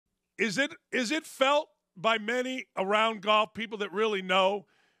is it felt by many around golf, people that really know,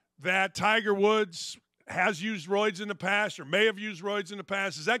 that Tiger Woods has used roids in the past or may have used roids in the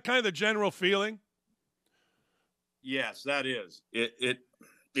past? Is that kind of the general feeling? Yes, that is. It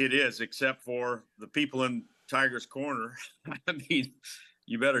is, except for the people in Tiger's corner. I mean,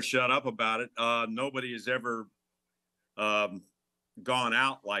 you better shut up about it. Nobody has ever gone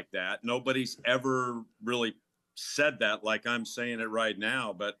out like that. Nobody's ever really said that like I'm saying it right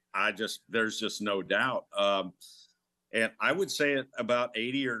now, but there's just no doubt. And I would say it about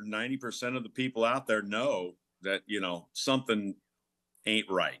 80 or 90% of the people out there know that, something ain't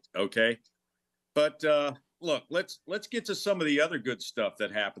right. Okay. But look, let's get to some of the other good stuff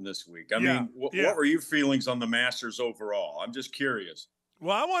that happened this week. I mean, what were your feelings on the Masters overall? I'm just curious.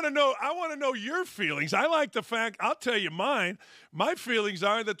 Well, I want to know your feelings. I like the fact, I'll tell you mine. My feelings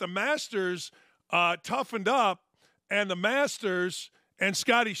are that the Masters toughened up, and the Masters and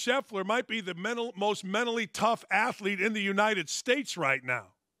Scottie Scheffler might be the most mentally tough athlete in the United States right now.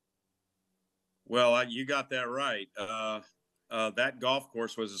 Well, you got that right. That golf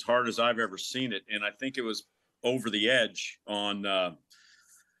course was as hard as I've ever seen it, and I think it was over the edge on,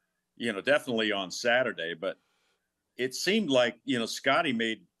 definitely on Saturday. But it seemed like, Scottie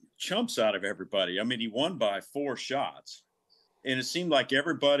made chumps out of everybody. I mean, he won by 4 shots, and it seemed like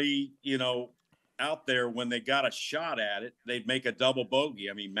everybody, out there, when they got a shot at it, they'd make a double bogey.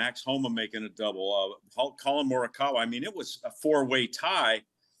 I mean, Max Homa making a double, Colin Morikawa. I mean, it was a 4-way tie,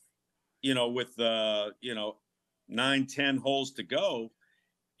 with 9-10 holes to go,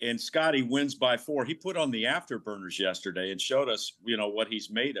 and Scottie wins by 4. He put on the afterburners yesterday and showed us, what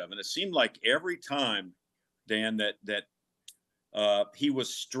he's made of. And it seemed like every time, Dan, that he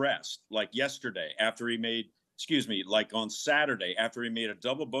was stressed, like yesterday after he made, like on Saturday after he made a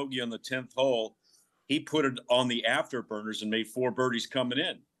double bogey on the 10th hole, he put it on the afterburners and made 4 birdies coming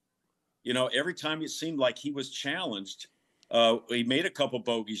in. Every time it seemed like he was challenged. He made a couple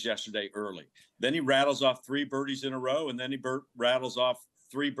bogeys yesterday early. Then he rattles off 3 birdies in a row, and then he rattles off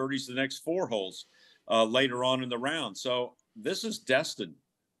 3 birdies the next 4 holes later on in the round. So this is destined.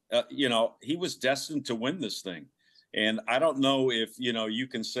 He was destined to win this thing. And I don't know if, you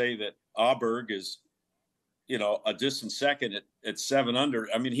can say that Auberg is, a distant second at 7 under.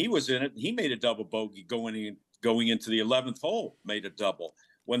 I mean, he was in it. He made a double bogey going into the 11th hole, made a double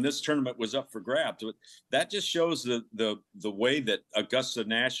when this tournament was up for grabs. That just shows the way that Augusta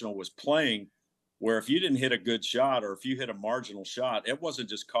National was playing, where if you didn't hit a good shot or if you hit a marginal shot, it wasn't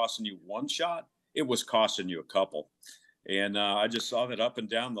just costing you 1 shot, it was costing you a couple. And I just saw that up and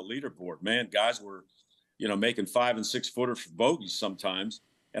down the leaderboard. Man, guys were, making 5- and 6-footers for bogeys sometimes.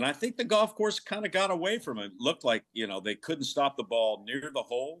 And I think the golf course kind of got away from it. It looked like, they couldn't stop the ball near the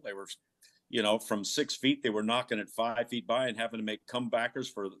hole. They were, from 6 feet, they were knocking it 5 feet by and having to make comebackers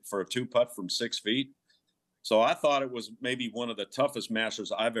for a 2-putt from 6 feet. So I thought it was maybe one of the toughest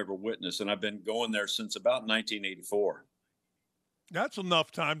Masters I've ever witnessed. And I've been going there since about 1984. That's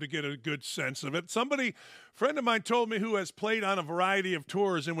enough time to get a good sense of it. Friend of mine told me, who has played on a variety of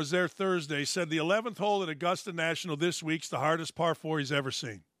tours and was there Thursday, said the 11th hole at Augusta National this week's the hardest par 4 he's ever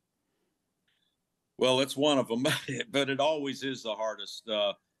seen. Well, it's one of them, but it always is the hardest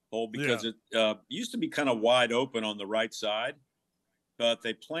hole because it used to be kind of wide open on the right side, but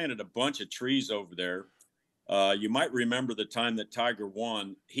they planted a bunch of trees over there. You might remember the time that Tiger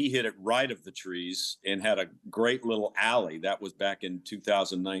won, he hit it right of the trees and had a great little alley. That was back in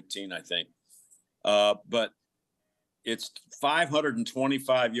 2019, I think. But it's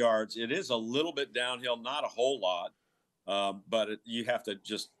 525 yards. It is a little bit downhill, not a whole lot, but you have to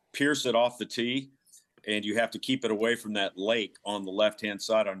just pierce it off the tee, and you have to keep it away from that lake on the left-hand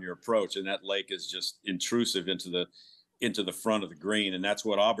side on your approach. And that lake is just intrusive into the front of the green. And that's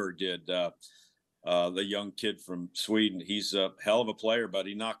what Auberg did. The young kid from Sweden, he's a hell of a player, but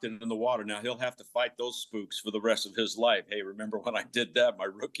he knocked it in the water. Now he'll have to fight those spooks for the rest of his life. Hey, remember when I did that my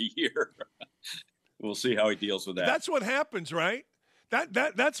rookie year? We'll see how he deals with that. That's what happens, right?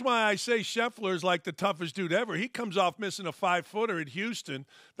 That's why I say Scheffler is like the toughest dude ever. He comes off missing a 5-footer at Houston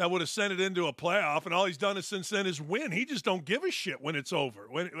that would have sent it into a playoff, and all he's done since then is win. He just don't give a shit when it's over.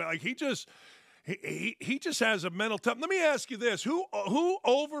 He just has a mental tough. Let me ask you this: who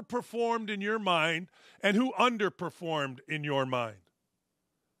overperformed in your mind, and who underperformed in your mind?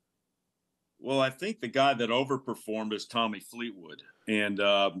 Well, I think the guy that overperformed is Tommy Fleetwood, and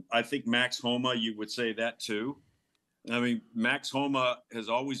I think Max Homa. You would say that too. I mean, Max Homa has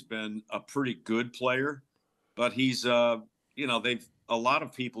always been a pretty good player, but he's a lot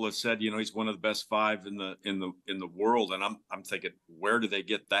of people have said, he's one of the best 5 in the world, and I'm thinking, where do they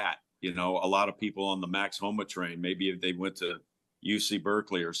get that? A lot of people on the Max Homa train, maybe if they went to UC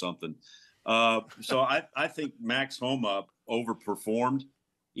Berkeley or something. So I think Max Homa overperformed,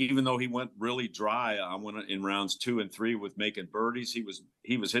 even though he went really dry. I went in rounds 2 and 3 with making birdies.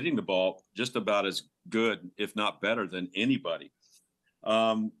 He was hitting the ball just about as good, if not better, than anybody.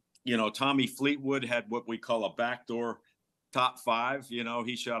 Tommy Fleetwood had what we call a backdoor top 5.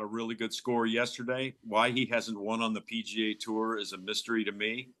 He shot a really good score yesterday. Why he hasn't won on the PGA Tour is a mystery to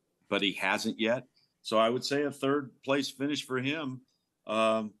me, but he hasn't yet. So I would say a 3rd place finish for him.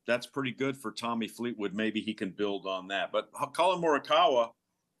 That's pretty good for Tommy Fleetwood. Maybe he can build on that. But Colin Morikawa,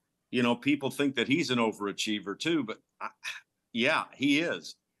 people think that he's an overachiever too, but yeah, he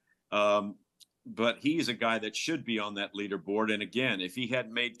is. But he's a guy that should be on that leaderboard. And again, if he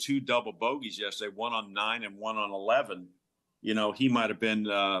hadn't made 2 double bogeys yesterday, one on 9 and one on 11, he might have been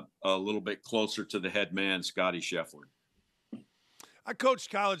a little bit closer to the head man, Scotty Scheffler. I coached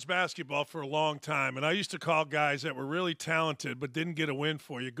college basketball for a long time, and I used to call guys that were really talented but didn't get a win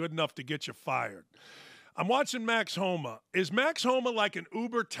for you good enough to get you fired. I'm watching Max Homa. Is Max Homa like an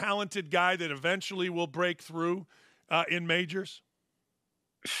uber-talented guy that eventually will break through in majors?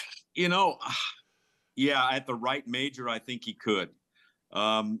 Yeah, at the right major, I think he could.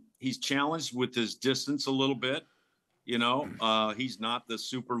 He's challenged with his distance a little bit. He's not the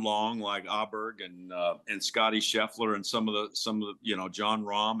super long like Aberg and Scotty Scheffler and some of the John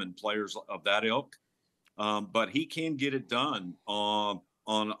Rahm and players of that ilk. But he can get it done on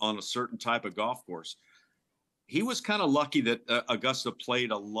a certain type of golf course. He was kind of lucky that Augusta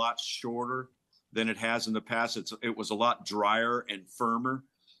played a lot shorter than it has in the past. It was a lot drier and firmer.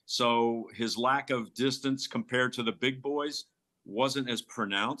 So his lack of distance compared to the big boys wasn't as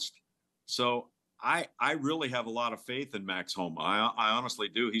pronounced. So I really have a lot of faith in Max Homa. I honestly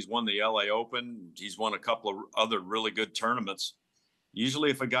do. He's won the LA Open. He's won a couple of other really good tournaments.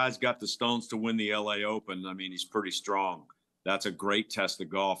 Usually if a guy's got the stones to win the LA Open, I mean, he's pretty strong. That's a great test of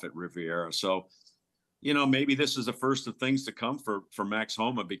golf at Riviera. So, maybe this is the first of things to come for Max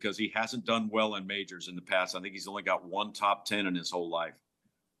Homa because he hasn't done well in majors in the past. I think he's only got 1 top 10 in his whole life.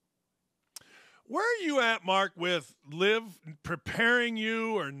 Where are you at, Mark, with LIV preparing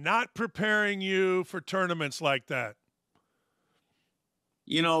you or not preparing you for tournaments like that?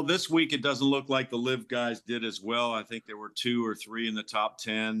 This week it doesn't look like the LIV guys did as well. I think there were 2 or 3 in the top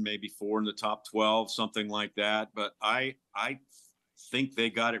 10, maybe 4 in the top 12, something like that. But I think they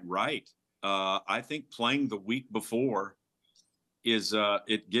got it right. I think playing the week before is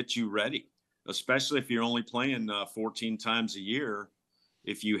it gets you ready, especially if you're only playing 14 times a year.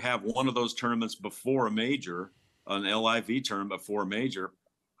 If you have one of those tournaments before a major, an LIV tournament before a major,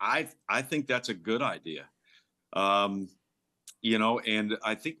 I think that's a good idea. And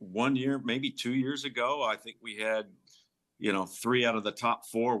I think 1 year, maybe 2 years ago, I think we had, 3 out of the top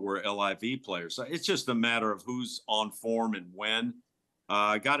 4 were LIV players. So it's just a matter of who's on form and when.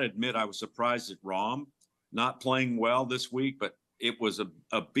 I got to admit, I was surprised at Rahm not playing well this week, but it was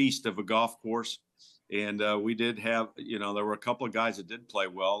a beast of a golf course. And we did have, there were a couple of guys that did play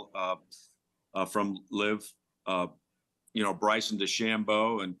well from LIV, Bryson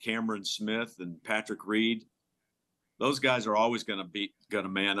DeChambeau and Cameron Smith and Patrick Reed. Those guys are always going to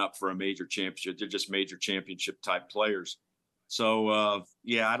man up for a major championship. They're just major championship type players. So,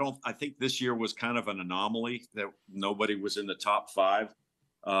 I think this year was kind of an anomaly that nobody was in the top 5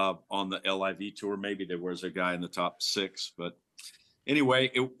 on the LIV tour. Maybe there was a guy in the top 6, but anyway,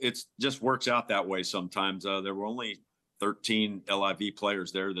 it just works out that way sometimes. There were only 13 LIV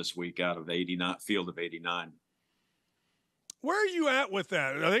players there this week out of 89 field of 89. Where are you at with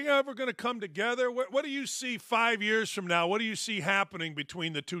that? Are they ever going to come together? What do you see 5 years from now? What do you see happening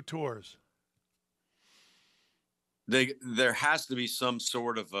between the 2 tours? There has to be some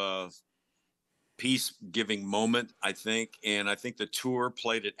sort of a peace-giving moment, I think. And I think the tour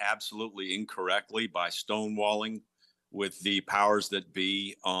played it absolutely incorrectly by stonewalling with the powers that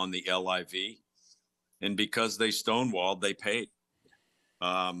be on the LIV. And because they stonewalled, they paid.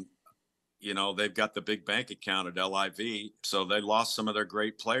 They've got the big bank account at LIV. So they lost some of their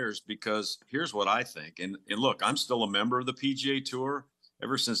great players because here's what I think. And look, I'm still a member of the PGA Tour.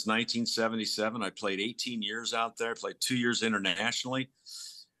 Ever since 1977, I played 18 years out there, played 2 years internationally.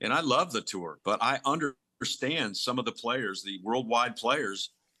 And I love the tour, but I understand some of the players, the worldwide players,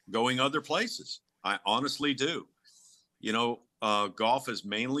 going other places. I honestly do. Golf is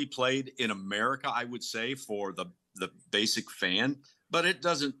mainly played in America, I would say, for the basic fan, but it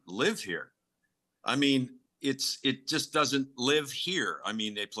doesn't live here. I mean, it just doesn't live here. I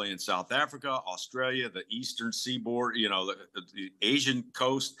mean, they play in South Africa, Australia, the Eastern Seaboard, the Asian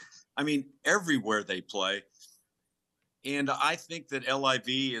coast. I mean, everywhere they play. And I think that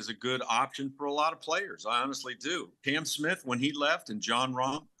LIV is a good option for a lot of players. I honestly do. Cam Smith, when he left, and John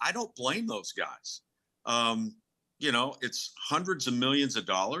Rahm, I don't blame those guys. It's hundreds of millions of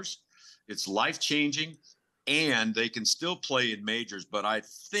dollars. It's life-changing, and they can still play in majors. But I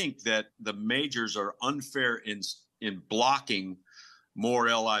think that the majors are unfair in blocking more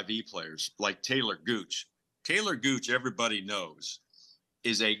LIV players, like Taylor Gooch. Taylor Gooch, everybody knows,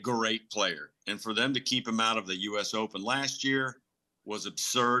 is a great player. And for them to keep him out of the U.S. Open last year was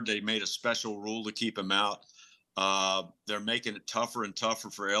absurd. They made a special rule to keep him out. They're making it tougher and tougher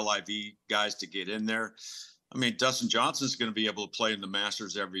for LIV guys to get in there. I mean, Dustin Johnson's going to be able to play in the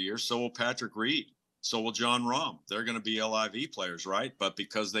Masters every year. So will Patrick Reed. So will John Rahm. They're going to be LIV players, right? But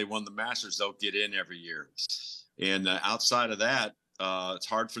because they won the Masters, they'll get in every year. And outside of that, it's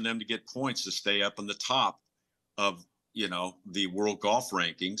hard for them to get points to stay up on the top of the world golf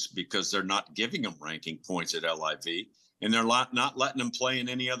rankings, because they're not giving them ranking points at LIV, and they're not letting them play in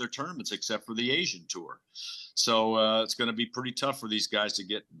any other tournaments except for the Asian Tour. So it's going to be pretty tough for these guys to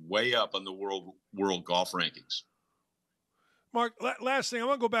get way up on the world golf rankings. Mark, last thing, I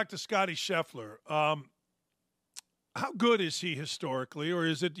want to go back to Scotty Scheffler. How good is he historically, or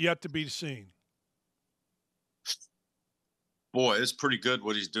is it yet to be seen? Boy, it's pretty good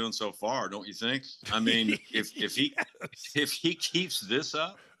what he's doing so far, don't you think? I mean, if he keeps this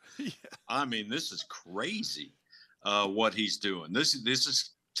up, I mean, this is crazy what he's doing. This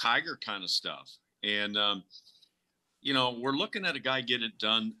is Tiger kind of stuff. And, we're looking at a guy get it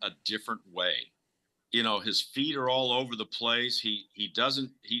done a different way. His feet are all over the place. He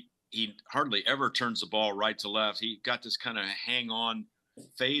hardly ever turns the ball right to left. He got this kind of hang on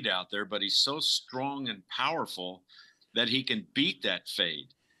fade out there, but he's so strong and powerful that he can beat that fade.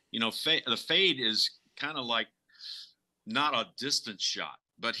 The fade is kind of like not a distance shot,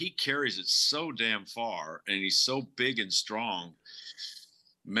 but he carries it so damn far, and he's so big and strong.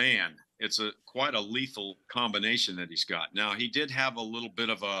 Man, it's quite a lethal combination that he's got. Now, he did have a little bit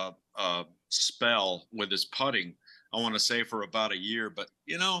of a spell with his putting, I want to say, for about a year, but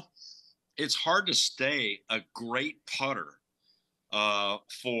it's hard to stay a great putter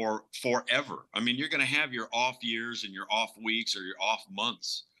for forever. I mean, you're going to have your off years and your off weeks or your off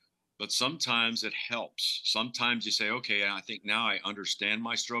months, but sometimes it helps. Sometimes you say, okay, I think now I understand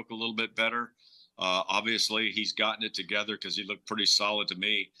my stroke a little bit better. Obviously he's gotten it together, because he looked pretty solid to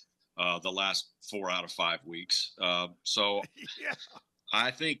me the last 4 out of 5 weeks. So yeah.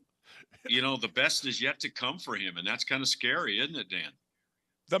 I think, the best is yet to come for him, and that's kind of scary, isn't it, Dan?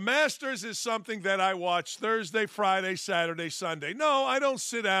 The Masters is something that I watch Thursday, Friday, Saturday, Sunday. No, I don't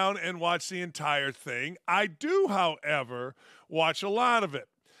sit down and watch the entire thing. I do, however, watch a lot of it.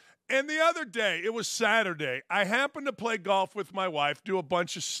 And the other day, it was Saturday, I happened to play golf with my wife, do a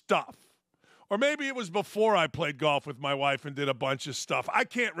bunch of stuff. Or maybe it was before I played golf with my wife and did a bunch of stuff. I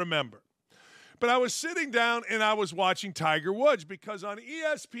can't remember. But I was sitting down and I was watching Tiger Woods, because on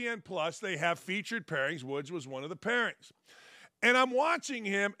ESPN Plus, they have featured pairings. Woods was one of the pairings. And I'm watching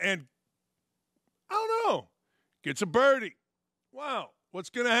him, and I don't know, gets a birdie. Wow,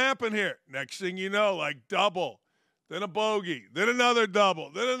 what's going to happen here? Next thing you know, like double, then a bogey, then another double,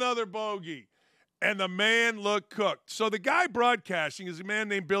 then another bogey. And the man looked cooked. So the guy broadcasting is a man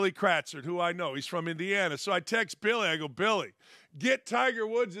named Billy Kratzert, who I know. He's from Indiana. So I text Billy. I go, Billy, get Tiger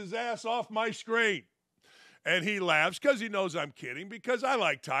Woods' ass off my screen. And he laughs because he knows I'm kidding, because I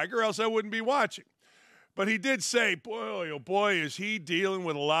like Tiger, else I wouldn't be watching. But he did say, boy, oh boy, is he dealing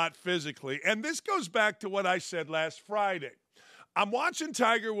with a lot physically. And this goes back to what I said last Friday. I'm watching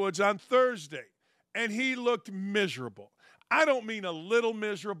Tiger Woods on Thursday, and he looked miserable. I don't mean a little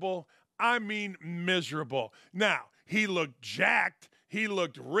miserable. I mean miserable. Now, he looked jacked. He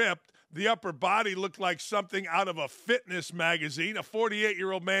looked ripped. The upper body looked like something out of a fitness magazine. A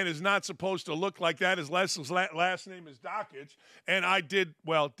 48-year-old man is not supposed to look like that. His last name is Dakich, and I did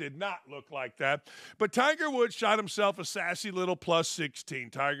not look like that. But Tiger Woods shot himself a sassy little plus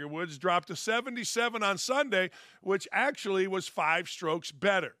 16. Tiger Woods dropped a 77 on Sunday, which actually was 5 strokes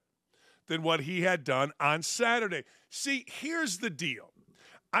better than what he had done on Saturday. See, here's the deal.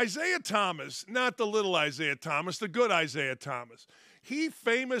 Isaiah Thomas, not the little Isaiah Thomas, the good Isaiah Thomas, he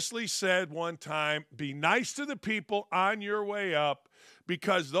famously said one time, be nice to the people on your way up,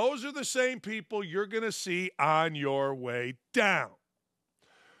 because those are the same people you're going to see on your way down.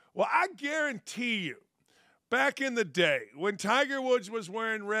 Well, I guarantee you, back in the day, when Tiger Woods was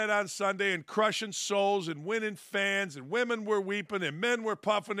wearing red on Sunday and crushing souls and winning fans, and women were weeping and men were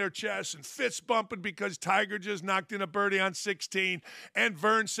puffing their chests and fists bumping because Tiger just knocked in a birdie on 16, and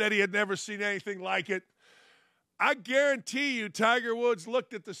Vern said he had never seen anything like it, I guarantee you Tiger Woods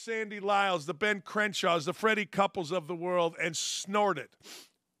looked at the Sandy Lyles, the Ben Crenshaws, the Freddie Couples of the world and snorted.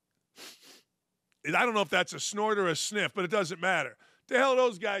 I don't know if that's a snort or a sniff, but it doesn't matter. The hell are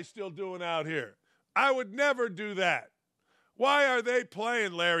those guys still doing out here? I would never do that. Why are they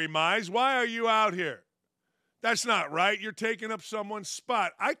playing, Larry Mize? Why are you out here? That's not right. You're taking up someone's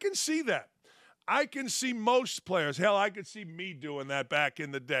spot. I can see that. I can see most players. Hell, I could see me doing that back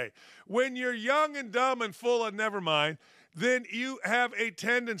in the day. When you're young and dumb and full of never mind, then you have a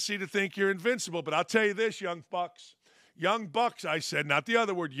tendency to think you're invincible. But I'll tell you this, young bucks. Young bucks, I said, not the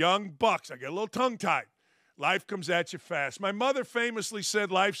other word, young bucks. I get a little tongue-tied. Life comes at you fast. My mother famously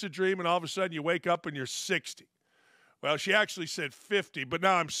said life's a dream, and all of a sudden you wake up and you're 60. Well, she actually said 50, but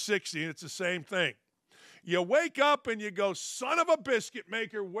now I'm 60, and it's the same thing. You wake up and you go, son of a biscuit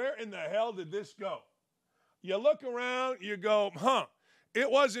maker, where in the hell did this go? You look around, you go, it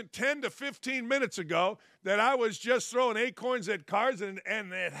wasn't 10 to 15 minutes ago that I was just throwing acorns at cars, and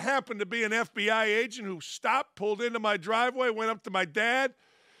it happened to be an FBI agent who stopped, pulled into my driveway, went up to my dad,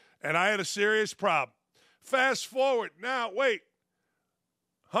 and I had a serious problem. Fast forward. Now, wait.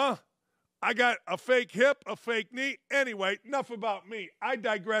 I got a fake hip, a fake knee. Anyway, enough about me. I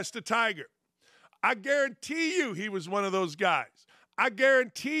digress to Tiger. I guarantee you he was one of those guys. I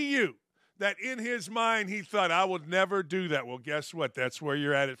guarantee you that in his mind he thought, I would never do that. Well, guess what? That's where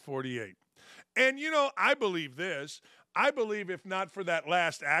you're at 48. And, I believe this. I believe if not for that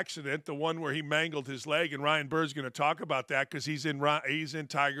last accident, the one where he mangled his leg, and Ryan Bird's going to talk about that because he's in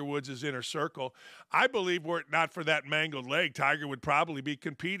Tiger Woods' inner circle. I believe were it not for that mangled leg, Tiger would probably be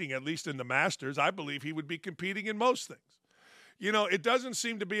competing, at least in the Masters. I believe he would be competing in most things. It doesn't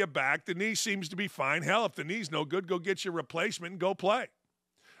seem to be a back. The knee seems to be fine. Hell, if the knee's no good, go get your replacement and go play.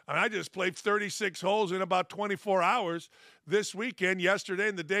 I just played 36 holes in about 24 hours this weekend, yesterday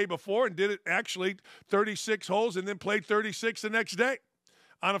and the day before, and did it actually 36 holes and then played 36 the next day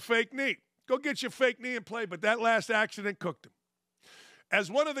on a fake knee. Go get your fake knee and play, but that last accident cooked him. As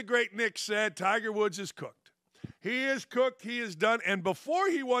one of the great Knicks said, Tiger Woods is cooked. He is cooked. He is done. And before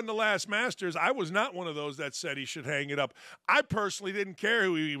he won the last Masters, I was not one of those that said he should hang it up. I personally didn't care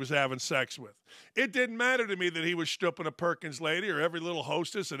who he was having sex with. It didn't matter to me that he was stooping a Perkins lady or every little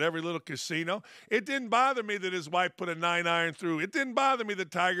hostess at every little casino. It didn't bother me that his wife put a 9-iron through. It didn't bother me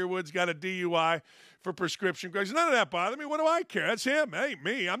that Tiger Woods got a DUI for prescription drugs. None of that bothered me. What do I care? That's him. Hey,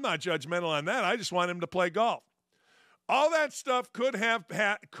 me. I'm not judgmental on that. I just want him to play golf. All that stuff could have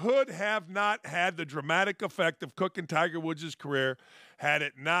not had the dramatic effect of cooking Tiger Woods' career had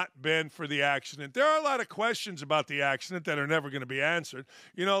it not been for the accident. There are a lot of questions about the accident that are never going to be answered.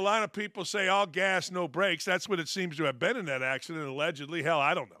 A lot of people say all gas, no brakes. That's what it seems to have been in that accident, allegedly. Hell,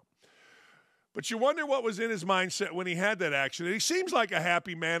 I don't know. But you wonder what was in his mindset when he had that accident. He seems like a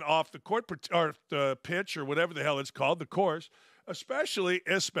happy man off the court or the pitch or whatever the hell it's called, the course, especially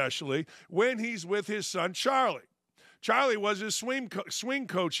when he's with his son, Charlie. Charlie was his swing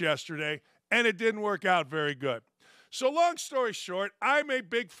coach yesterday, and it didn't work out very good. So long story short, I'm a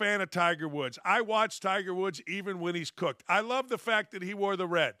big fan of Tiger Woods. I watch Tiger Woods even when he's cooked. I love the fact that he wore the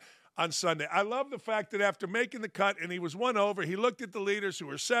red on Sunday. I love the fact that after making the cut and he was 1 over, he looked at the leaders who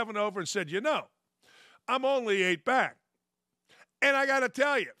were 7 over and said, I'm only 8 back. And I got to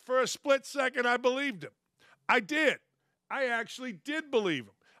tell you, for a split second, I believed him. I did. I actually did believe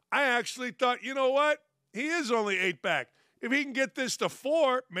him. I actually thought, you know what? He is only 8 back. If he can get this to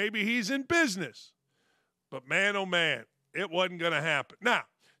 4, maybe he's in business. But man, oh man, it wasn't going to happen. Now,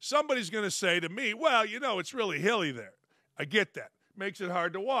 somebody's going to say to me, well, it's really hilly there. I get that. Makes it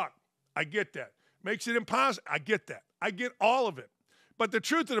hard to walk. I get that. Makes it impossible. I get that. I get all of it. But the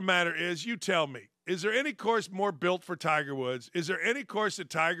truth of the matter is, you tell me, is there any course more built for Tiger Woods? Is there any course that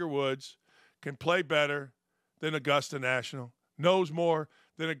Tiger Woods can play better than Augusta National? Knows more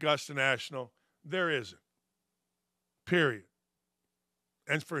than Augusta National? There isn't. Period.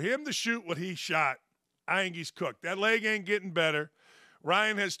 And for him to shoot what he shot, I think he's cooked. That leg ain't getting better.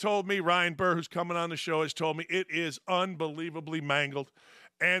 Ryan Burr, who's coming on the show, has told me it is unbelievably mangled.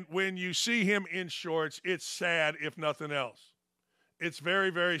 And when you see him in shorts, it's sad, if nothing else. It's very,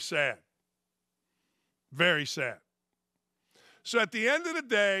 very sad. Very sad. So at the end of the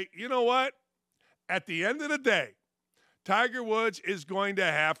day, you know what? At the end of the day, Tiger Woods is going to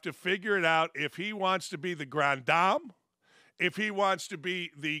have to figure it out if he wants to be the grand dame, if he wants to be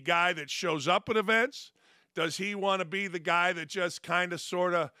the guy that shows up at events. Does he want to be the guy that just kind of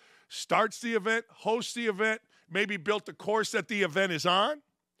sort of starts the event, hosts the event, maybe built the course that the event is on?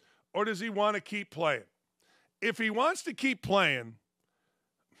 Or does he want to keep playing? If he wants to keep playing,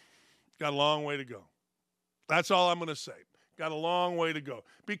 got a long way to go. That's all I'm going to say. Got a long way to go.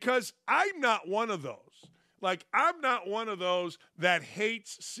 Because I'm not one of those. Like, I'm not one of those that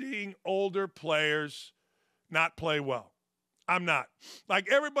hates seeing older players not play well. I'm not. Like,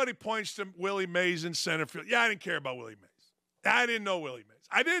 everybody points to Willie Mays in center field. Yeah, I didn't care about Willie Mays. I didn't know Willie Mays.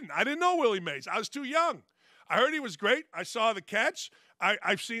 I didn't know Willie Mays. I was too young. I heard he was great. I saw the catch.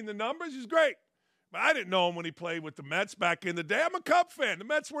 I've seen the numbers. He's great. But I didn't know him when he played with the Mets back in the day. I'm a Cub fan. The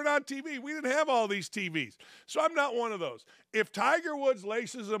Mets weren't on TV. We didn't have all these TVs. So I'm not one of those. If Tiger Woods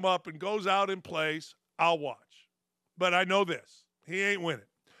laces him up and goes out and plays, I'll watch. But I know this. He ain't winning.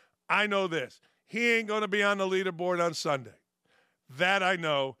 I know this. He ain't going to be on the leaderboard on Sunday. That I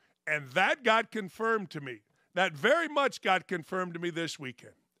know. And that got confirmed to me. That very much got confirmed to me this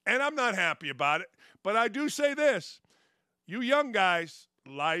weekend. And I'm not happy about it. But I do say this. You young guys,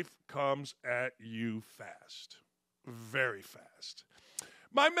 life comes at you fast. Very fast.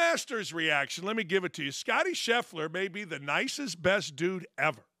 My Masters reaction, let me give it to you. Scotty Scheffler may be the nicest, best dude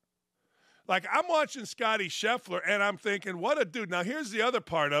ever. Like, I'm watching Scotty Scheffler, and I'm thinking, what a dude. Now, here's the other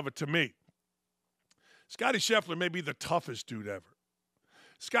part of it to me. Scotty Scheffler may be the toughest dude ever.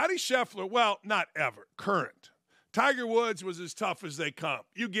 Scotty Scheffler, well, not ever, current. Tiger Woods was as tough as they come.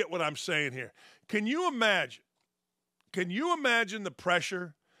 You get what I'm saying here. Can you imagine the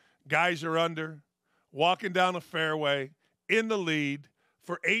pressure guys are under, walking down a fairway, in the lead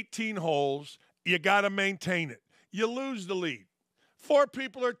for 18 holes? You got to maintain it. You lose the lead. 4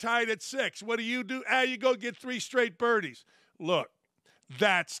 people are tied at 6. What do? You go get 3 straight birdies. Look,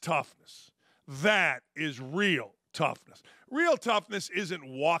 that's toughness. That is real toughness. Real toughness isn't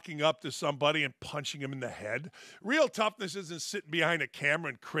walking up to somebody and punching him in the head. Real toughness isn't sitting behind a camera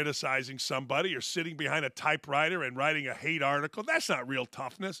and criticizing somebody or sitting behind a typewriter and writing a hate article. That's not real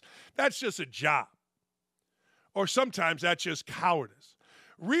toughness. That's just a job. Or sometimes that's just cowardice.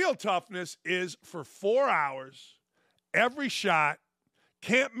 Real toughness is for 4 hours, every shot,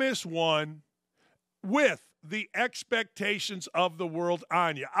 can't miss one, with the expectations of the world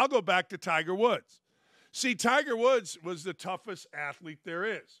on you. I'll go back to Tiger Woods. See, Tiger Woods was the toughest athlete there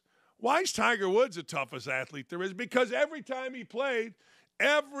is. Why is Tiger Woods the toughest athlete there is? Because every time he played,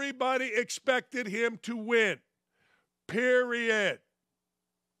 everybody expected him to win. Period.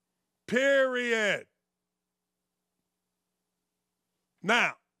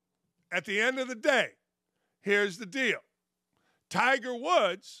 Now, at the end of the day, here's the deal. Tiger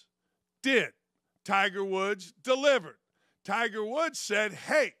Woods did. Tiger Woods delivered. Tiger Woods said,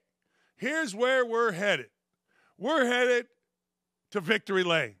 hey, here's where we're headed. We're headed to victory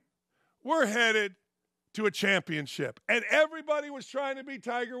lane. We're headed to a championship. And everybody was trying to be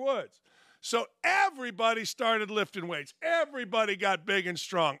Tiger Woods. So everybody started lifting weights. Everybody got big and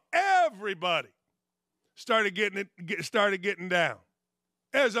strong. Everybody started getting down.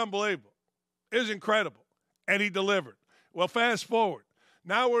 It was unbelievable. It was incredible. And he delivered. Well, fast forward.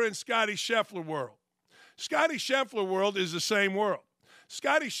 Now we're in Scotty Scheffler world. Scotty Scheffler world is the same world.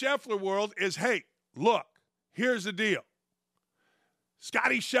 Scotty Scheffler world is, hey, look, here's the deal.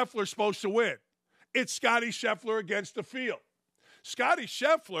 Scotty Scheffler's supposed to win. It's Scotty Scheffler against the field. Scotty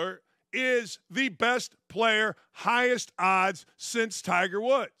Scheffler is the best player, highest odds since Tiger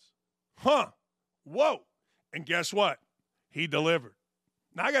Woods. Whoa. And guess what? He delivered.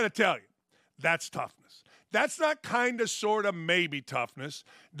 Now, I got to tell you, that's toughness. That's not kind of, sort of, maybe toughness.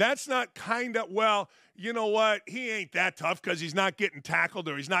 That's not kind of, well, you know what? He ain't that tough because he's not getting tackled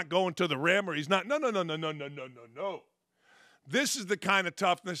or he's not going to the rim or he's not. No. This is the kind of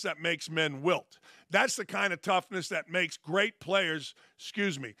toughness that makes men wilt. That's the kind of toughness that makes great players,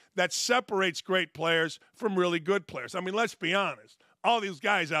 that separates great players from really good players. I mean, let's be honest. All these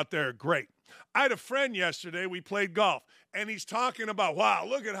guys out there are great. I had a friend yesterday, we played golf, and he's talking about, wow,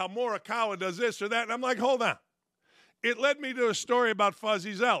 look at how Morikawa does this or that. And I'm like, hold on. It led me to a story about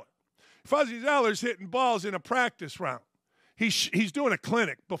Fuzzy Zeller. Fuzzy Zeller's hitting balls in a practice round. He's doing a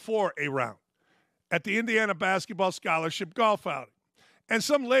clinic before a round at the Indiana Basketball Scholarship Golf Outing. And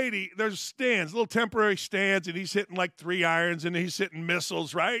some lady, there's stands, little temporary stands, and he's hitting like 3 irons, and he's hitting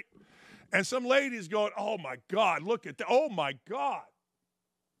missiles, right? And some lady's going, oh, my God, look at that. Oh, my God.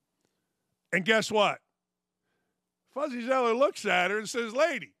 And guess what? Fuzzy Zeller looks at her and says,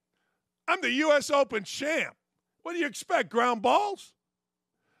 lady, I'm the U.S. Open champ. What do you expect, ground balls?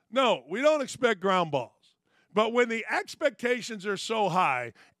 No, we don't expect ground balls. But when the expectations are so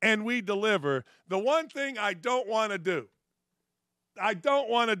high and we deliver, the one thing I don't want to do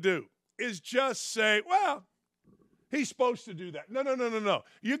is just say, well, he's supposed to do that. No.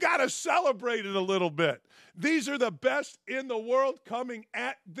 You got to celebrate it a little bit. These are the best in the world coming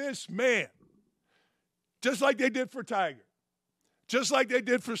at this man. Just like they did for Tiger. Just like they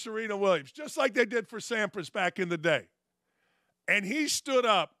did for Serena Williams. Just like they did for Sampras back in the day. And he stood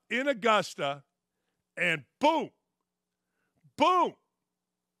up in Augusta And boom. Boom.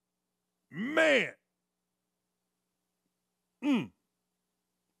 Man.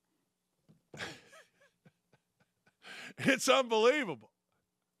 It's unbelievable.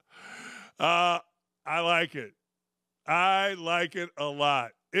 I like it. I like it a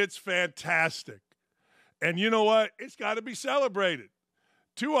lot. It's fantastic. And you know what? It's got to be celebrated.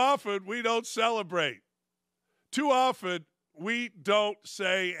 Too often, we don't celebrate. Too often, we don't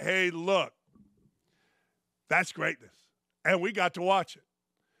say, hey, look, that's greatness. And we got to watch it.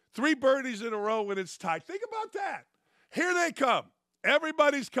 3 birdies in a row when it's tied. Think about that. Here they come.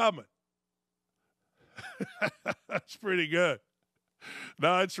 Everybody's coming. That's pretty good.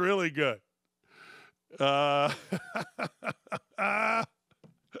 No, it's really good.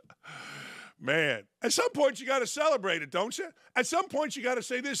 Man, at some point you got to celebrate it, don't you? At some point you got to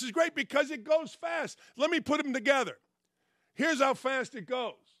say this is great because it goes fast. Let me put them together. Here's how fast it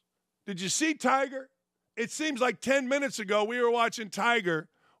goes. Did you see Tiger? It seems like 10 minutes ago we were watching Tiger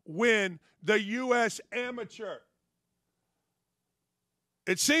win the U.S. Amateur.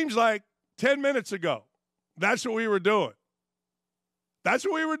 It seems like 10 minutes ago. That's what we were doing. That's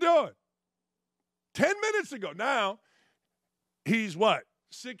what we were doing. 10 minutes ago. Now, he's what?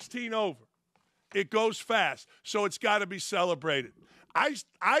 16 over. It goes fast, so it's got to be celebrated. I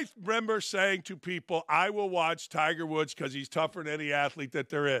remember saying to people, I will watch Tiger Woods because he's tougher than any athlete that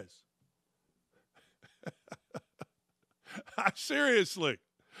there is. Seriously.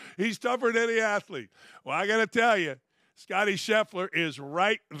 He's tougher than any athlete. Well, I got to tell you, Scotty Scheffler is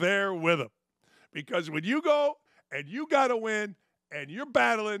right there with him. Because when you go and you got to win and you're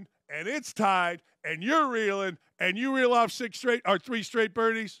battling and it's tied and you're reeling and you reel off 3 straight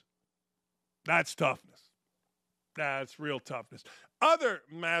birdies, that's toughness. That's real toughness. Other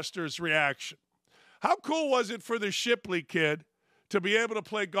Masters reaction. How cool was it for the Shipley kid to be able to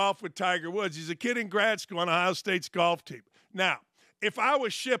play golf with Tiger Woods? He's a kid in grad school on Ohio State's golf team. Now, if I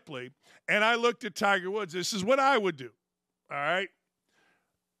was Shipley and I looked at Tiger Woods, this is what I would do. All right?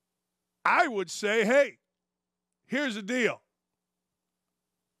 I would say, hey, here's the deal.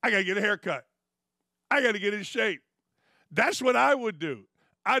 I got to get a haircut. I got to get in shape. That's what I would do.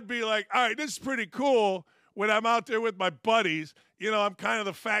 I'd be like, all right, this is pretty cool when I'm out there with my buddies. You know, I'm kind of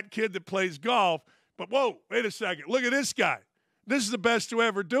the fat kid that plays golf. But whoa, wait a second. Look at this guy. This is the best to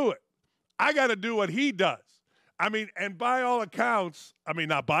ever do it. I got to do what he does. I mean, and by all accounts,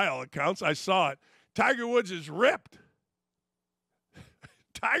 not by all accounts, I saw it. Tiger Woods is ripped.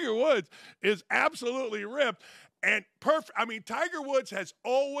 Tiger Woods is absolutely ripped and perfect. Tiger Woods has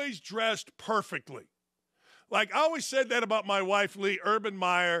always dressed perfectly. Like I always said that about my wife, Lee, Urban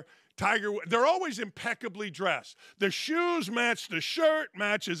Meyer, Tiger Woods. They're always impeccably dressed. The shoes match the shirt,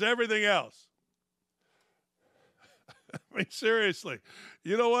 matches everything else. Seriously.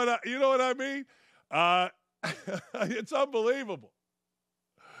 You know what I mean? It's unbelievable.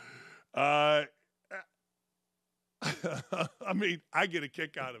 I get a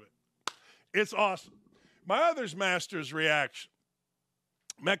kick out of it. It's awesome. My other's Masters reaction.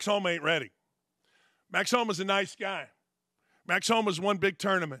 Max Homa ain't ready. Max Homa's a nice guy. Max Homa's won big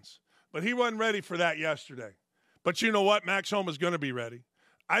tournaments, but he wasn't ready for that yesterday. But you know what? Max Homa's going to be ready.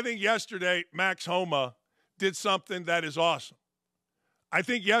 I think yesterday Max Homa did something that is awesome. I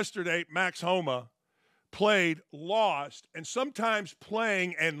think yesterday Max Homa played, lost, and sometimes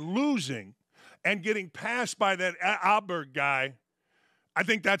playing and losing and getting passed by that Alberg guy. I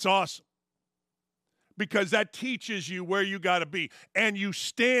think that's awesome because that teaches you where you got to be, and you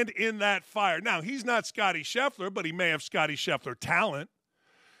stand in that fire. Now, he's not Scotty Scheffler, but he may have Scotty Scheffler talent.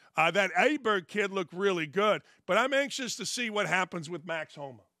 That Aberg kid looked really good, but I'm anxious to see what happens with Max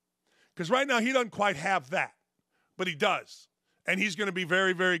Homa because right now he doesn't quite have that, but he does. And he's going to be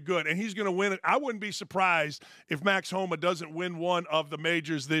very, very good. And he's going to win it. I wouldn't be surprised if Max Homa doesn't win one of the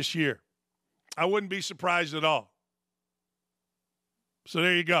majors this year. I wouldn't be surprised at all. So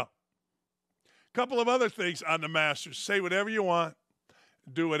there you go. A couple of other things on the Masters. Say whatever you want.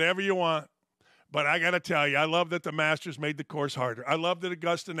 Do whatever you want. But I got to tell you, I love that the Masters made the course harder. I love that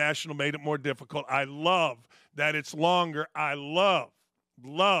Augusta National made it more difficult. I love that it's longer. I love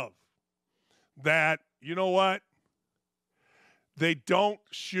that, you know what? They don't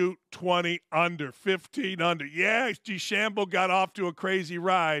shoot 20 under, 15 under. Yeah, DeChambeau got off to a crazy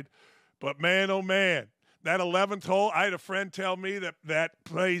ride, but man, oh man, that 11th hole, I had a friend tell me that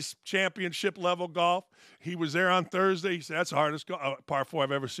plays championship level golf. He was there on Thursday. He said, that's the hardest par 4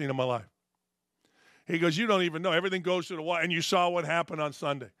 I've ever seen in my life. He goes, you don't even know. Everything goes to the water. And you saw what happened on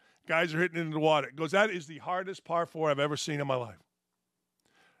Sunday. Guys are hitting into the water. He goes, that is the hardest par 4 I've ever seen in my life.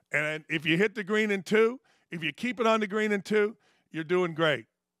 And if you hit the green in 2, if you keep it on the green in 2, you're doing great.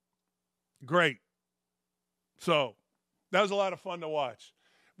 Great. So that was a lot of fun to watch.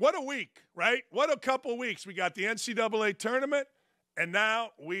 What a week, right? What a couple weeks. We got the NCAA tournament, and now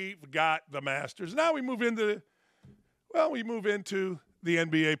we've got the Masters. Now we move into the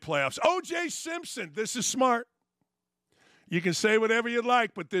NBA playoffs. O.J. Simpson, this is smart. You can say whatever you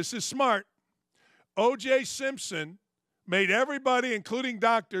like, but this is smart. O.J. Simpson made everybody, including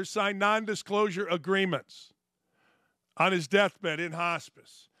doctors, sign non-disclosure agreements on his deathbed in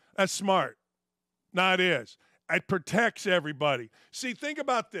hospice. That's smart. No, it is. It protects everybody. See, think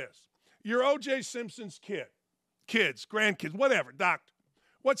about this. You're O.J. Simpson's kids, grandkids, whatever, doctor.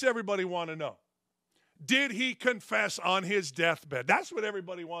 What's everybody want to know? Did he confess on his deathbed? That's what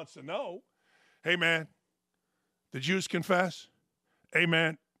everybody wants to know. Hey, man, the Jews confess? Hey,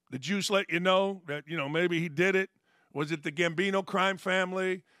 man, the Jews let you know that, maybe he did it? Was it the Gambino crime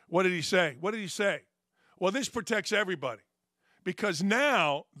family? What did he say? What did he say? Well, this protects everybody because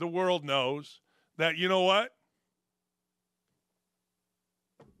now the world knows that, you know what?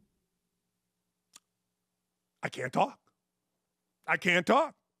 I can't talk. I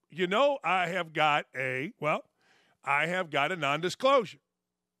have got a non-disclosure.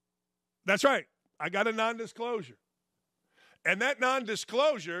 That's right. I got a non-disclosure. And that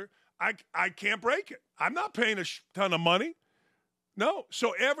non-disclosure, I can't break it. I'm not paying a ton of money. No.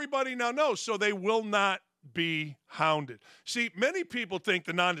 So everybody now knows. So they will not be hounded. See, many people think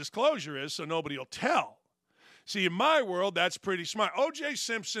the non-disclosure is so nobody will tell. See, in my world, that's pretty smart. O.J.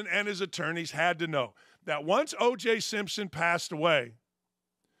 Simpson and his attorneys had to know that once O.J. Simpson passed away,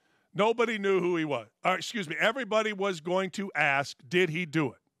 nobody knew who he was. Everybody was going to ask, did he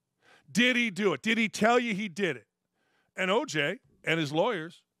do it? Did he do it? Did he tell you he did it? And O.J. and his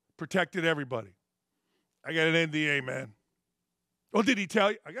lawyers protected everybody. I got an NDA, man. Well, did he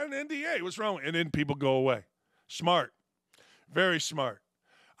tell you? I got an NDA. What's wrong? And then people go away. Smart. Very smart.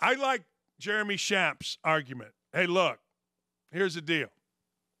 I like Jeremy Schaap's argument. Hey, look, here's the deal.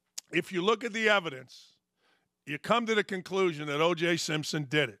 If you look at the evidence, you come to the conclusion that O.J. Simpson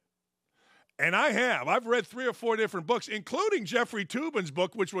did it. And I've read 3 or 4 different books, including Jeffrey Toobin's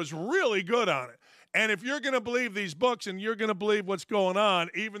book, which was really good on it. And if you're going to believe these books and you're going to believe what's going on,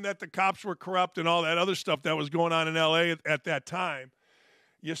 even that the cops were corrupt and all that other stuff that was going on in L.A. at that time,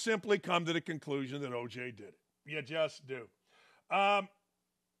 you simply come to the conclusion that O.J. did it. You just do.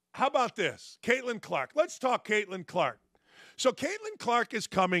 How about this? Caitlin Clark. Let's talk Caitlin Clark. So Caitlin Clark is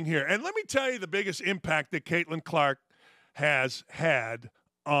coming here. And let me tell you the biggest impact that Caitlin Clark has had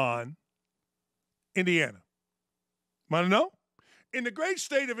on Indiana. Want to know? In the great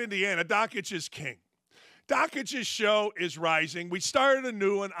state of Indiana, Dakich is king. Dakich's show is rising. We started a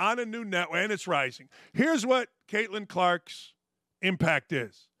new one on a new network, and it's rising. Here's what Caitlin Clark's impact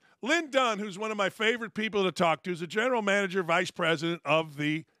is. Lynn Dunn, who's one of my favorite people to talk to, is the general manager, vice president of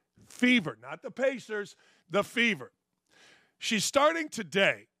the Fever, not the Pacers, the Fever. She's starting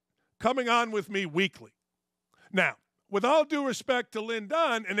today, coming on with me weekly. Now, with all due respect to Lynn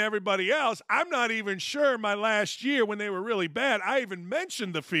Dunn and everybody else, I'm not even sure my last year when they were really bad, I even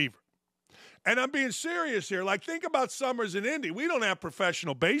mentioned the Fever. And I'm being serious here. Like, think about summers in Indy. We don't have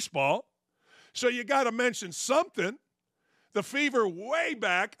professional baseball. So you got to mention something. The Fever way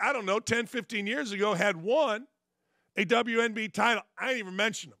back, 10, 15 years ago, had won a WNBA title. I didn't even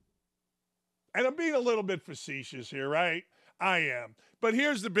mention them. And I'm being a little bit facetious here, right? I am. But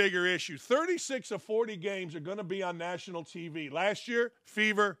here's the bigger issue. 36 of 40 games are going to be on national TV. Last year,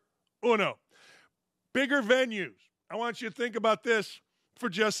 Fever, uno. Bigger venues. I want you to think about this for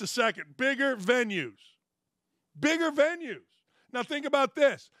just a second. Bigger venues. Bigger venues. Now think about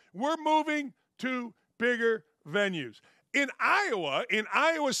this. We're moving to bigger venues. In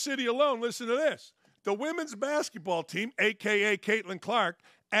Iowa City alone, listen to this. The women's basketball team, a.k.a. Caitlin Clark,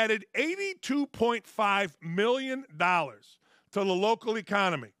 added $82.5 million to the local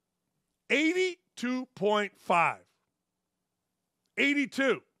economy. 82.5.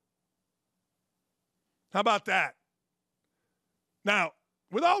 82. How about that? Now,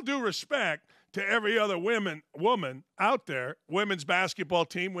 with all due respect to every other woman out there, women's basketball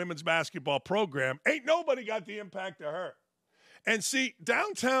team, women's basketball program, ain't nobody got the impact of her. And see,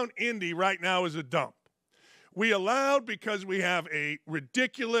 downtown Indy right now is a dump. We allowed, because we have a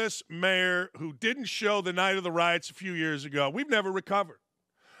ridiculous mayor who didn't show the night of the riots a few years ago. We've never recovered.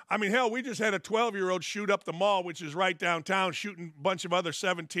 I mean, hell, we just had a 12-year-old shoot up the mall, which is right downtown, shooting a bunch of other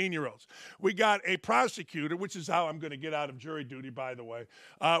 17-year-olds. We got a prosecutor, which is how I'm going to get out of jury duty, by the way.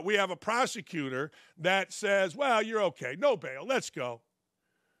 We have a prosecutor that says, well, you're okay. No bail. Let's go.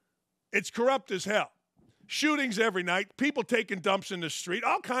 It's corrupt as hell. Shootings every night, people taking dumps in the street,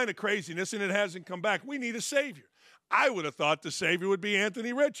 all kind of craziness, and it hasn't come back. We need a savior. I would have thought the savior would be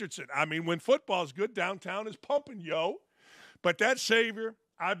Anthony Richardson. I mean, when football's good, downtown is pumping, yo. But that savior,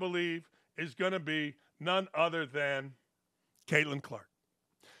 I believe, is going to be none other than Caitlin Clark.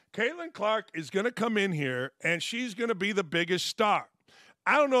 Caitlin Clark is going to come in here, and she's going to be the biggest star.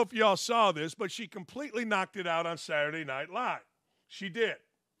 I don't know if y'all saw this, but she completely knocked it out on Saturday Night Live. She did.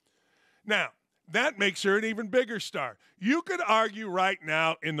 Now, that makes her an even bigger star. You could argue right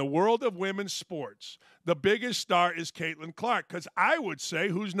now in the world of women's sports, the biggest star is Caitlin Clark, because I would say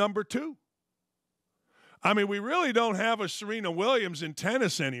who's number 2? I mean, we really don't have a Serena Williams in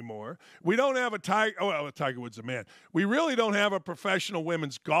tennis anymore. We don't have a Tiger. Oh, well, Tiger Woods a man. We really don't have a professional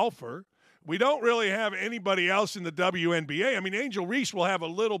women's golfer. We don't really have anybody else in the WNBA. I mean, Angel Reese will have a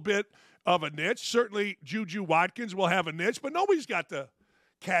little bit of a niche. Certainly, Juju Watkins will have a niche, but nobody's got the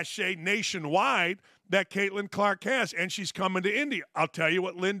cachet nationwide that Caitlin Clark has, and she's coming to India. I'll tell you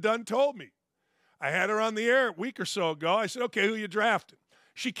what Lynn Dunn told me. I had her on the air a week or so ago. I said, okay, who you drafting?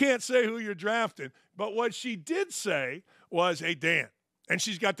 She can't say who you're drafting, but what she did say was, hey, Dan, and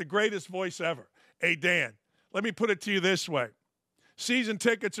she's got the greatest voice ever. Hey, Dan, let me put it to you this way. Season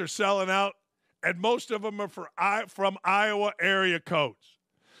tickets are selling out, and most of them are from Iowa area codes.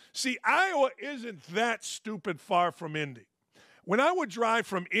 See, Iowa isn't that stupid far from Indy. When I would drive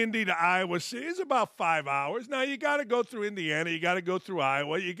from Indy to Iowa City, it's about 5 hours. Now, you got to go through Indiana. You got to go through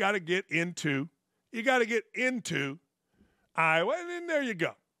Iowa. You got to get into Iowa, and then there you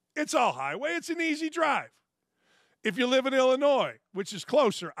go. It's all highway. It's an easy drive. If you live in Illinois, which is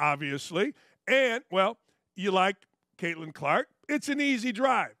closer, obviously, and, well, you like Caitlin Clark, it's an easy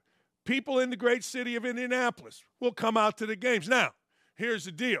drive. People in the great city of Indianapolis will come out to the games. Now, here's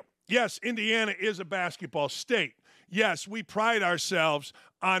the deal. Yes, Indiana is a basketball state. Yes, we pride ourselves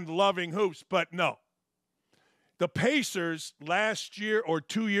on loving hoops, but no. The Pacers last year or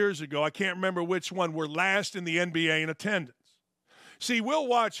 2 years ago, I can't remember which one, were last in the NBA in attendance. See, we'll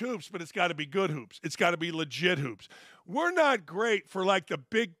watch hoops, but it's got to be good hoops. It's got to be legit hoops. We're not great for like the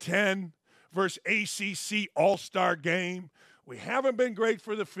Big Ten versus ACC All-Star game. We haven't been great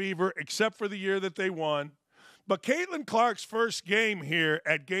for the Fever, except for the year that they won. But Caitlin Clark's first game here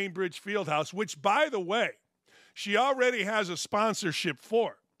at Gainbridge Fieldhouse, which, by the way, she already has a sponsorship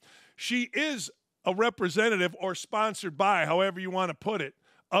for. She is a representative or sponsored by, however you want to put it,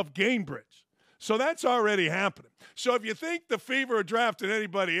 of Gainbridge. So that's already happening. So if you think the Fever are drafting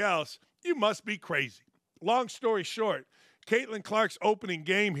anybody else, you must be crazy. Long story short, Caitlin Clark's opening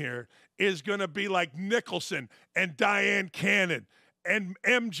game here is going to be like Nicholson and Diane Cannon and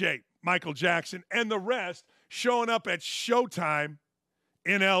MJ, Michael Jackson, and the rest showing up at Showtime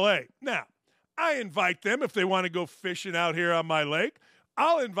in L.A. Now, I invite them if they want to go fishing out here on my lake.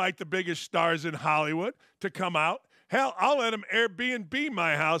 I'll invite the biggest stars in Hollywood to come out. Hell, I'll let them Airbnb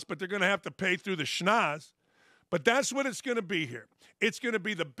my house, but they're going to have to pay through the schnoz. But that's what it's going to be here. It's going to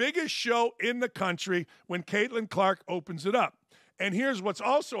be the biggest show in the country when Caitlin Clark opens it up. And here's what's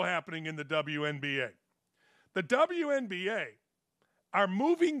also happening in the WNBA. The WNBA are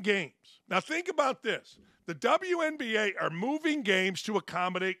moving games. Now think about this. The WNBA are moving games to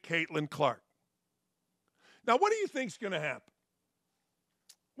accommodate Caitlin Clark. Now, what do you think is going to happen?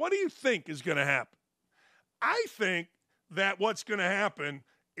 What do you think is going to happen? I think that what's going to happen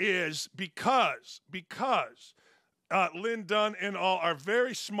is because Lynn Dunn and all are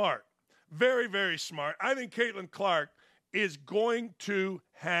very smart, very, very smart, I think Caitlin Clark is going to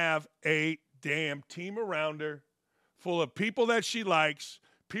have a damn team around her full of people that she likes,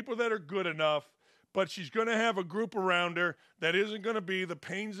 people that are good enough, but she's going to have a group around her that isn't going to be the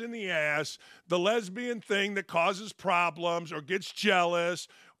pains in the ass, the lesbian thing that causes problems or gets jealous,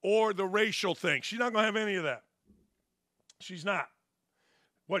 or the racial thing. She's not going to have any of that. She's not.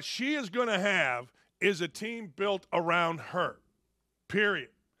 What she is going to have is a team built around her, period.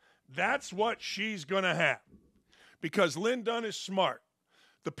 That's what she's going to have because Lynn Dunn is smart.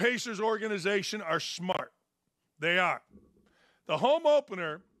 The Pacers organization are smart. They are. The home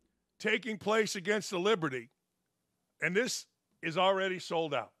opener taking place against the Liberty, and this is already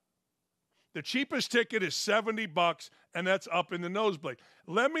sold out. The cheapest ticket is $70, and that's up in the nosebleed.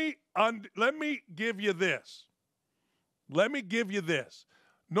 Let me give you this.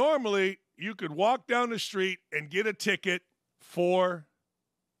 Normally, you could walk down the street and get a ticket for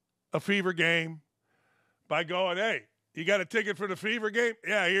a Fever game by going, hey, you got a ticket for the Fever game?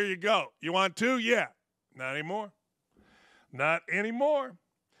 Yeah, here you go. You want two? Yeah. Not anymore. Not anymore.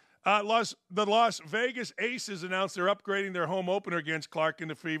 The Las Vegas Aces announced they're upgrading their home opener against Clark and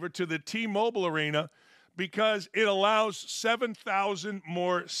the Fever to the T-Mobile Arena because it allows 7,000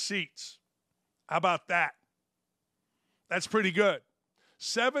 more seats. How about that? That's pretty good.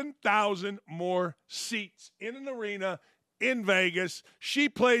 7,000 more seats in an arena in Vegas. She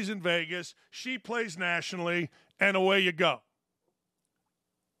plays in Vegas. She plays nationally, and away you go.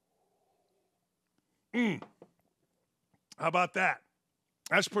 How about that?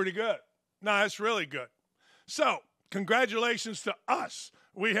 That's pretty good. No, that's really good. So, congratulations to us.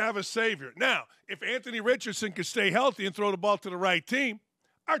 We have a savior. Now, if Anthony Ritchson could stay healthy and throw the ball to the right team,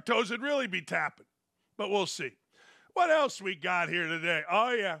 our toes would really be tapping. But we'll see. What else we got here today?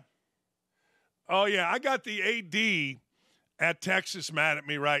 Oh, yeah, I got the AD at Texas mad at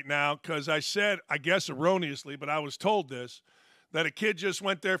me right now because I said, I guess erroneously, but I was told this, that a kid just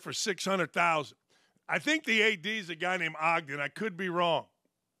went there for $600,000. I think the AD is a guy named Ogden. I could be wrong.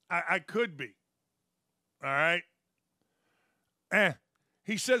 I could be. All right?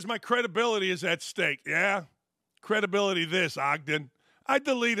 He says my credibility is at stake. Yeah? Credibility this, Ogden. I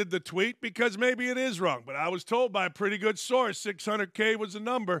deleted the tweet because maybe it is wrong, but I was told by a pretty good source $600K was the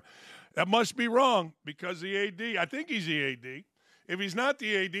number. That must be wrong because the AD, I think he's the AD. If he's not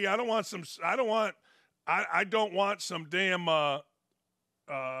the AD, I don't want some damn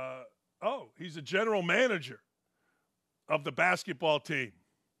he's a general manager of the basketball team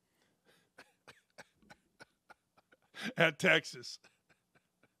at Texas.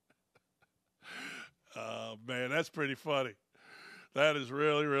 Oh, man, that's pretty funny. That is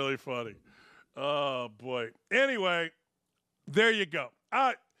really, really funny. Oh, boy. Anyway, there you go.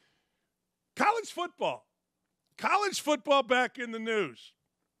 College football. College football back in the news.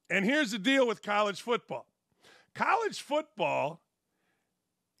 And here's the deal with college football. College football,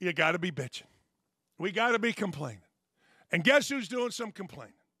 you got to be bitching. We got to be complaining. And guess who's doing some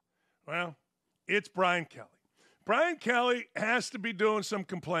complaining? Well, it's Brian Kelley. Brian Kelley has to be doing some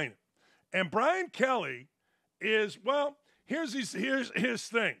complaining. And Brian Kelley is, well, here's his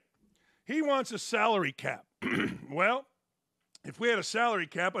thing. He wants a salary cap. Well, if we had a salary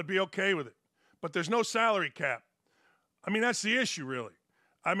cap, I'd be okay with it. But there's no salary cap. I mean, that's the issue, really.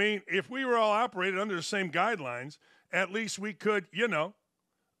 I mean, if we were all operated under the same guidelines, at least we could,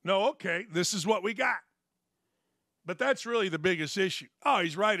 okay, this is what we got. But that's really the biggest issue. Oh,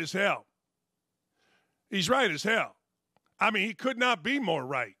 he's right as hell. He's right as hell. I mean, he could not be more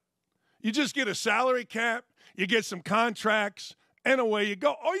right. You just get a salary cap, you get some contracts, and away you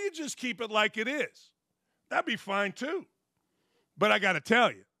go. Or you just keep it like it is. That'd be fine, too. But I got to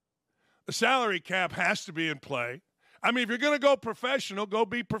tell you, the salary cap has to be in play. I mean, if you're going to go professional, go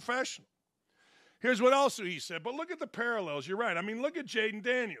be professional. Here's what also he said. But look at the parallels. You're right. I mean, look at Jaden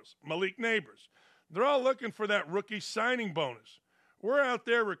Daniels, Malik Neighbors. They're all looking for that rookie signing bonus. We're out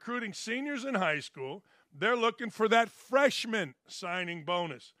there recruiting seniors in high school. They're looking for that freshman signing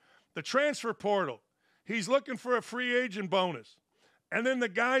bonus. The transfer portal, he's looking for a free agent bonus. And then the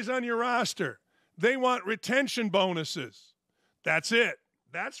guys on your roster, they want retention bonuses. That's it.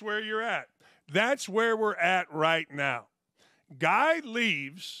 That's where you're at. That's where we're at right now. Guy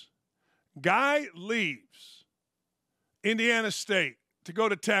leaves Indiana State to go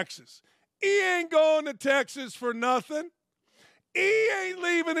to Texas. He ain't going to Texas for nothing. He ain't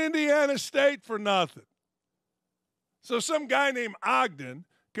leaving Indiana State for nothing. So some guy named Ogden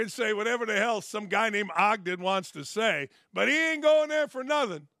can say whatever the hell some guy named Ogden wants to say, but he ain't going there for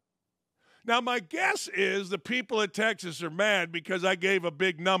nothing. Now, my guess is the people at Texas are mad because I gave a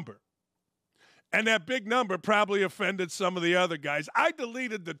big number. And that big number probably offended some of the other guys. I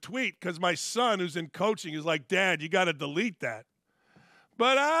deleted the tweet because my son, who's in coaching, is like, Dad, you got to delete that.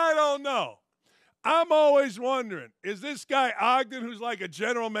 But I don't know. I'm always wondering, is this guy Ogden, who's like a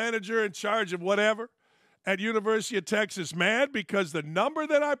general manager in charge of whatever at University of Texas, mad because the number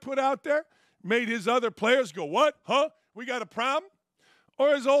that I put out there made his other players go, what? Huh? We got a problem?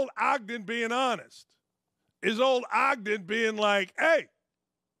 Or is old Ogden being honest? Is old Ogden being like, hey,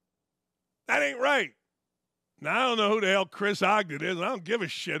 that ain't right? Now, I don't know who the hell Chris Ogden is. I don't give a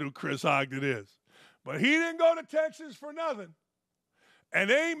shit who Chris Ogden is. But he didn't go to Texas for nothing. And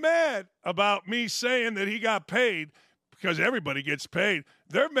they ain't mad about me saying that he got paid because everybody gets paid.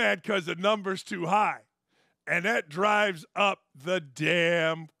 They're mad because the number's too high. And that drives up the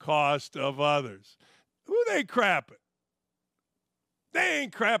damn cost of others. Who they crapping? They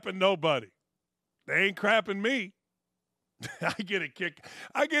ain't crapping nobody. They ain't crapping me. I get a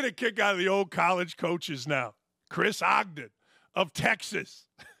kick out of the old college coaches now. Chris Ogden of Texas.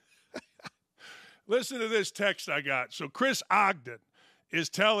 Listen to this text I got. So Chris Ogden is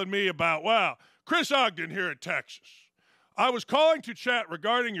telling me about, wow, Chris Ogden here at Texas. I was calling to chat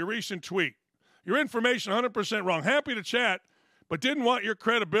regarding your recent tweet. Your information 100% wrong. Happy to chat, but didn't want your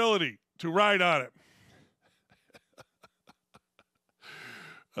credibility to ride on it.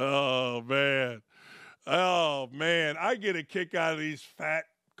 Oh, man. Oh, man. I get a kick out of these fat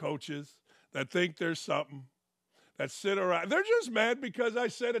coaches that think there's something, that sit around. They're just mad because I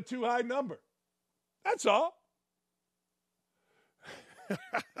said a too high number. That's all.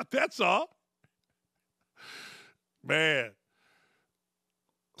 That's all. Man.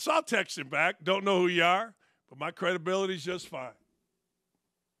 So I'll text him back. Don't know who you are, but my credibility's just fine.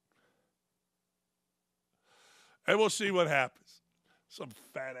 And we'll see what happens. Some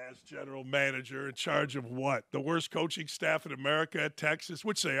fat-ass general manager in charge of what? The worst coaching staff in America at Texas,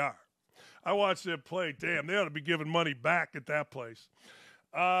 which they are. I watched them play. Damn, they ought to be giving money back at that place.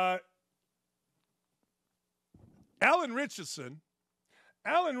 Alan Ritchson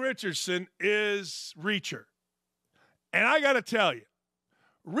is Reacher. And I got to tell you,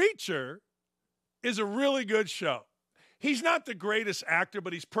 Reacher is a really good show. He's not the greatest actor,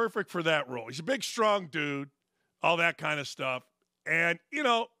 but he's perfect for that role. He's a big, strong dude, all that kind of stuff. And, you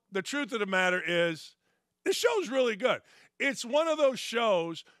know, the truth of the matter is, this show's really good. It's one of those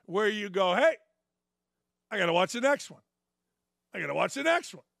shows where you go, hey, I got to watch the next one. I got to watch the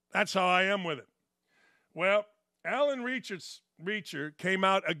next one. That's how I am with it. Well, Alan Reacher came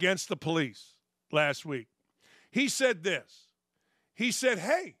out against the police last week. He said this. He said,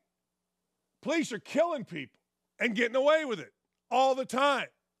 hey, police are killing people and getting away with it all the time.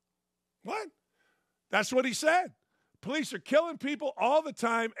 What? That's what he said. Police are killing people all the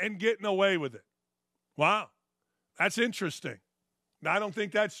time and getting away with it. Wow. That's interesting. I don't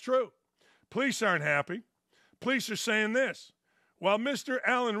think that's true. Police aren't happy. Police are saying this. While Mr.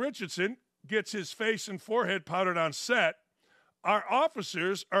 Alan Ritchson gets his face and forehead powdered on set, our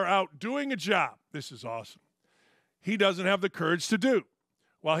officers are out doing a job. This is awesome. He doesn't have the courage to do.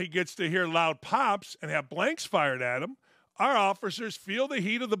 While he gets to hear loud pops and have blanks fired at him, our officers feel the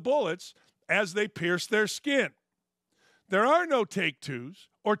heat of the bullets as they pierce their skin. There are no take twos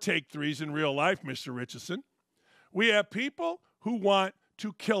or take threes in real life, Mr. Ritchson. We have people who want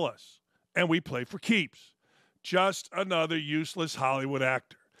to kill us, and we play for keeps. Just another useless Hollywood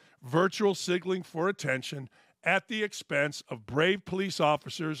actor, virtual signaling for attention at the expense of brave police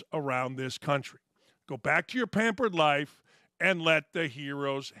officers around this country. Go back to your pampered life and let the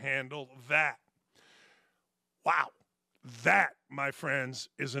heroes handle that. Wow. That, my friends,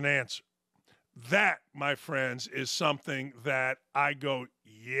 is an answer. That, my friends, is something that I go,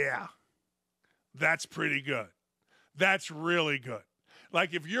 yeah, that's pretty good. That's really good.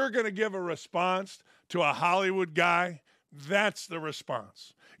 Like if you're going to give a response to a Hollywood guy, that's the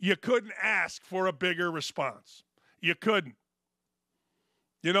response. You couldn't ask for a bigger response. You couldn't.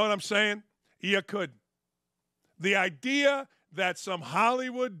 You know what I'm saying? You couldn't. The idea that some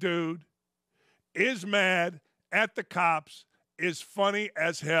Hollywood dude is mad at the cops is funny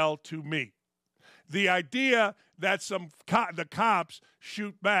as hell to me. The idea that the cops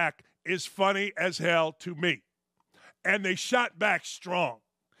shoot back is funny as hell to me. And they shot back strong.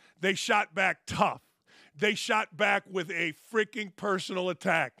 They shot back tough. They shot back with a freaking personal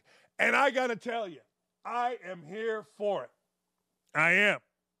attack. And I got to tell you, I am here for it. I am.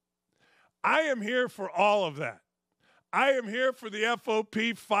 I am here for all of that. I am here for the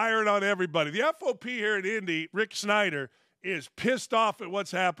FOP firing on everybody. The FOP here at Indy, Rick Snyder, is pissed off at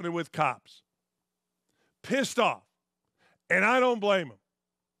what's happening with cops. Pissed off. And I don't blame him.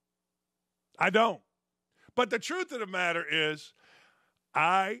 I don't. But the truth of the matter is,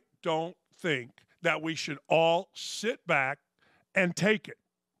 I don't think that we should all sit back and take it.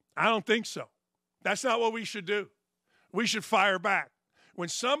 I don't think so. That's not what we should do. We should fire back. When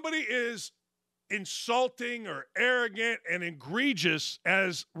somebody is insulting or arrogant and egregious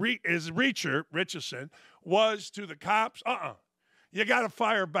as Ritchson was to the cops, you got to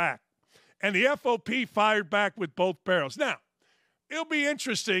fire back. And the FOP fired back with both barrels. Now, it'll be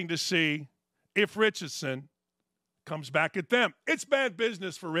interesting to see if Ritchson comes back at them. It's bad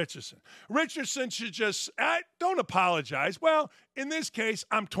business for Ritchson. Ritchson should just, don't apologize. Well, in this case,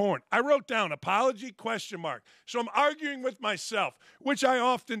 I'm torn. I wrote down apology, ? So I'm arguing with myself, which I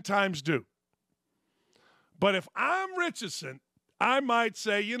oftentimes do. But if I'm Ritchson, I might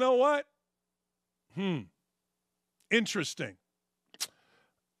say, you know what? Interesting.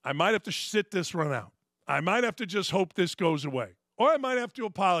 I might have to sit this one out. I might have to just hope this goes away. Or I might have to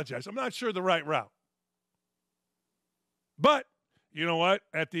apologize. I'm not sure the right route. But, you know what?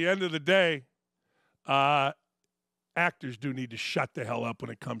 At the end of the day, actors do need to shut the hell up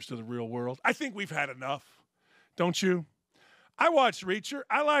when it comes to the real world. I think we've had enough. Don't you? I watch Reacher.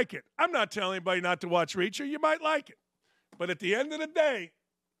 I like it. I'm not telling anybody not to watch Reacher. You might like it. But at the end of the day,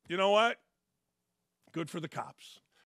 you know what? Good for the cops.